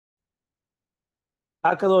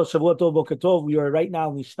Akadosh, Shavua Tov, Boker Tov. We are right now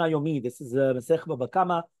Mishna Yomi. This is Masechet Bava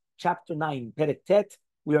Kamma, chapter 9, Perek Tet.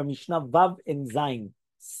 We are Mishnah Vav and Zayin,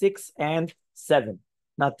 6 and 7.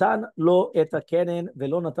 Natan lo et hakeren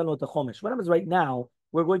velo natan lo et hachomesh. What happens right now,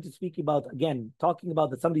 we're going to speak about, again, talking about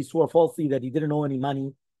that somebody swore falsely that he didn't owe any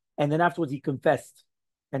money, and then afterwards he confessed.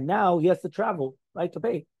 And now he has to travel, right, to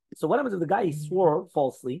pay. So what happens if the guy swore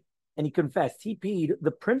falsely and he confessed? He paid the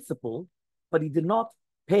principal, but he did not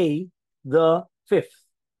pay the fifth,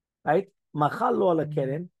 right? Machal lo al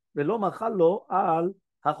keren, velo machal lo al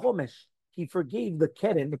hachomesh. He forgave the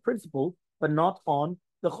keren, the principal, but not on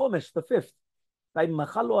the chomesh, the fifth. Right?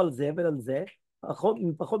 Machal lo al zeh vel al zeh,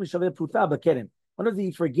 hachomesh shaveh pruta b'keren. One of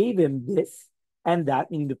he forgave him this and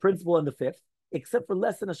that, meaning the principal and the fifth, except for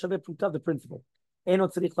less than a shaveh pruta of the principal. He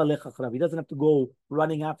doesn't have to go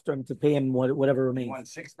running after him to pay him whatever remains. On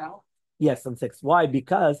 6 now? Yes, on 6. Why?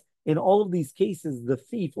 Because in all of these cases, the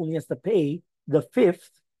thief only has to pay the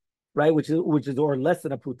fifth, right, which is or less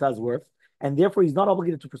than a pruta's worth, and therefore he's not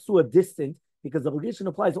obligated to pursue a distant because the obligation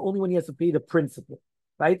applies only when he has to pay the principal,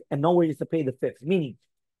 right, and nowhere he has to pay the fifth. Meaning,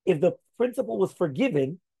 if the principal was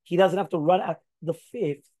forgiven, he doesn't have to run at the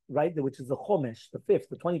fifth, right, which is the chomesh, the fifth,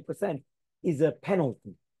 the 20% is a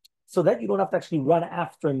penalty. So that you don't have to actually run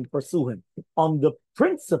after him, pursue him. On the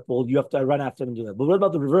principal, you have to run after him and do that. But what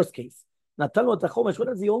about the reverse case? Natalo tachomesh, what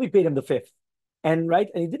if he only paid him the fifth? And right,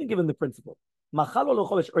 and he didn't give him the principal. Machalo lo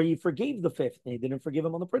chomesh, or he forgave the fifth, and he didn't forgive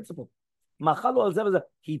him on the principal. Machalo al zevazah,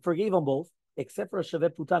 he forgave on both, except for a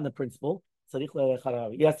shaveh putan, the principal. He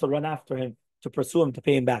has to run after him to pursue him to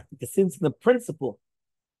pay him back. Because since in the principal,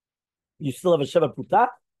 you still have a shaveh putan,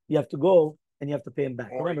 you have to go and you have to pay him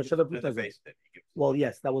back. Or remember, shaveh putan. Well,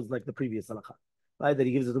 yes, that was like the previous halakha, right? That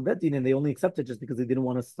he gives it to Betin, and they only accept it just because they didn't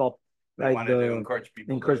want to stop. They wanted to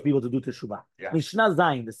encourage people to do teshuvah. Yeah. Mishnah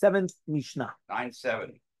Zayin, the 7th Mishnah.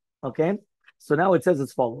 9-7. Okay, so now it says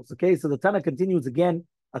as follows. Okay, so the Tana continues again.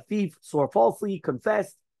 A thief swore falsely,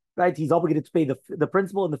 confessed. Right, he's obligated to pay the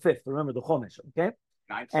principal and the fifth. Remember the chomesh. Okay,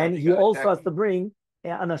 9-7, and he also has to bring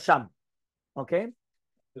an asham. Okay,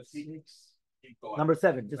 number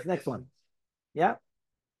 7. Just the next one. Yeah.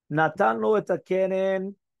 Natan lo et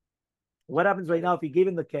hakeren. What happens right now if he gave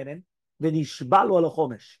him the keren? Then he shbalo al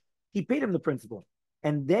chomesh. He paid him the principal,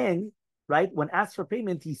 and then right when asked for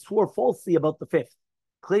payment, he swore falsely about the fifth,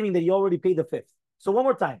 claiming that he already paid the fifth. So one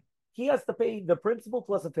more time, he has to pay the principal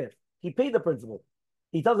plus a fifth. He paid the principal.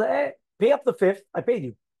 He tells her, pay up the fifth. I paid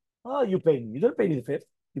you. Oh, you paid me. You didn't pay me the fifth.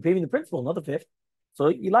 You paid me the principal, not the fifth. So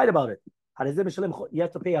he lied about it. You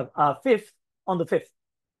have to pay a fifth on the fifth.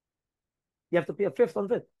 You have to pay a fifth on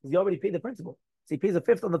the fifth because you already paid the principal. So he pays a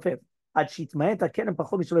fifth on the fifth.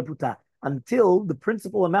 Until the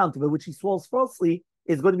principal amount of which he swallows falsely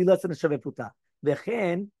is going to be less than a shaveh puta. The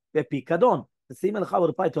same halakha would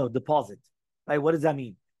apply to a deposit. Right? What does that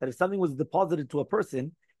mean? That if something was deposited to a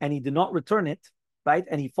person and he did not return it, right,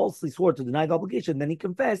 and he falsely swore to deny the obligation, then he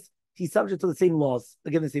confessed, he's subject to the same laws.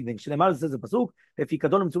 Again, the same thing. Shneimar says in pasuk, it's a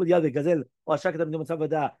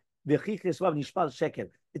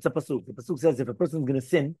pasuk. The pasuk says if a person is going to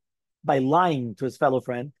sin by lying to his fellow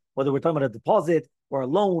friend, whether we're talking about a deposit or a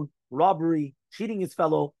loan, robbery, cheating his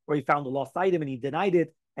fellow, or he found a lost item and he denied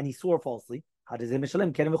it and he swore falsely, he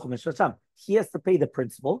has to pay the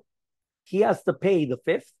principal, he has to pay the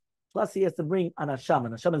fifth, plus he has to bring an asham.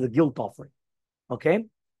 An asham is a guilt offering. Okay?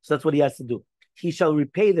 So that's what he has to do. He shall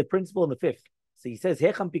repay the principal and the fifth. So he says,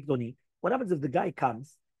 what happens if the guy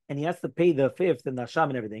comes and he has to pay the fifth and the asham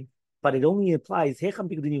and everything, but it only applies, what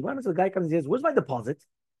happens if the guy comes and says, where's my deposit?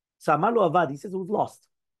 So Amar lo avad, he says it was lost.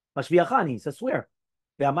 Mashviachani, he says swear.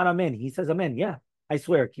 Ve'amar amen, he says amen, yeah, I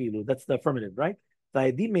swear, kilu, that's the affirmative, right?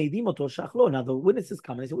 Now the witnesses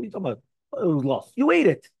come and they say, what are you talking about? Oh, it was lost. You ate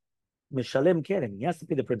it. Mishalem keren, he has to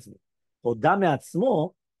pay the principal.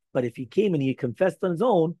 But if he came and he confessed on his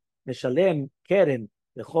own, Mishalem keren,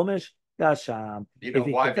 the chomesh, Asham. You know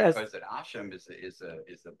why? Because an asham is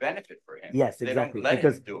a benefit for him. Yes, exactly. They don't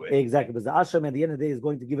let him do it. Exactly, because the asham at the end of the day is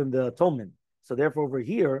going to give him the atonement. So therefore, over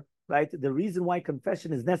here, right, the reason why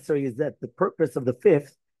confession is necessary is that the purpose of the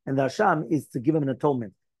fifth and the asham is to give him an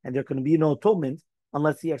atonement, and there can be no atonement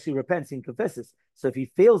unless he actually repents and confesses. So if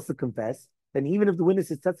he fails to confess, then even if the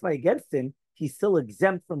witnesses testify against him, he's still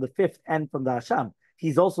exempt from the fifth and from the asham.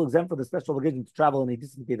 He's also exempt from the special obligation to travel and he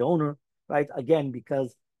doesn't pay the owner, right? Again,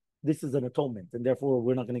 because this is an atonement, and therefore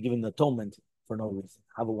we're not going to give him the atonement for no reason.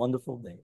 Have a wonderful day.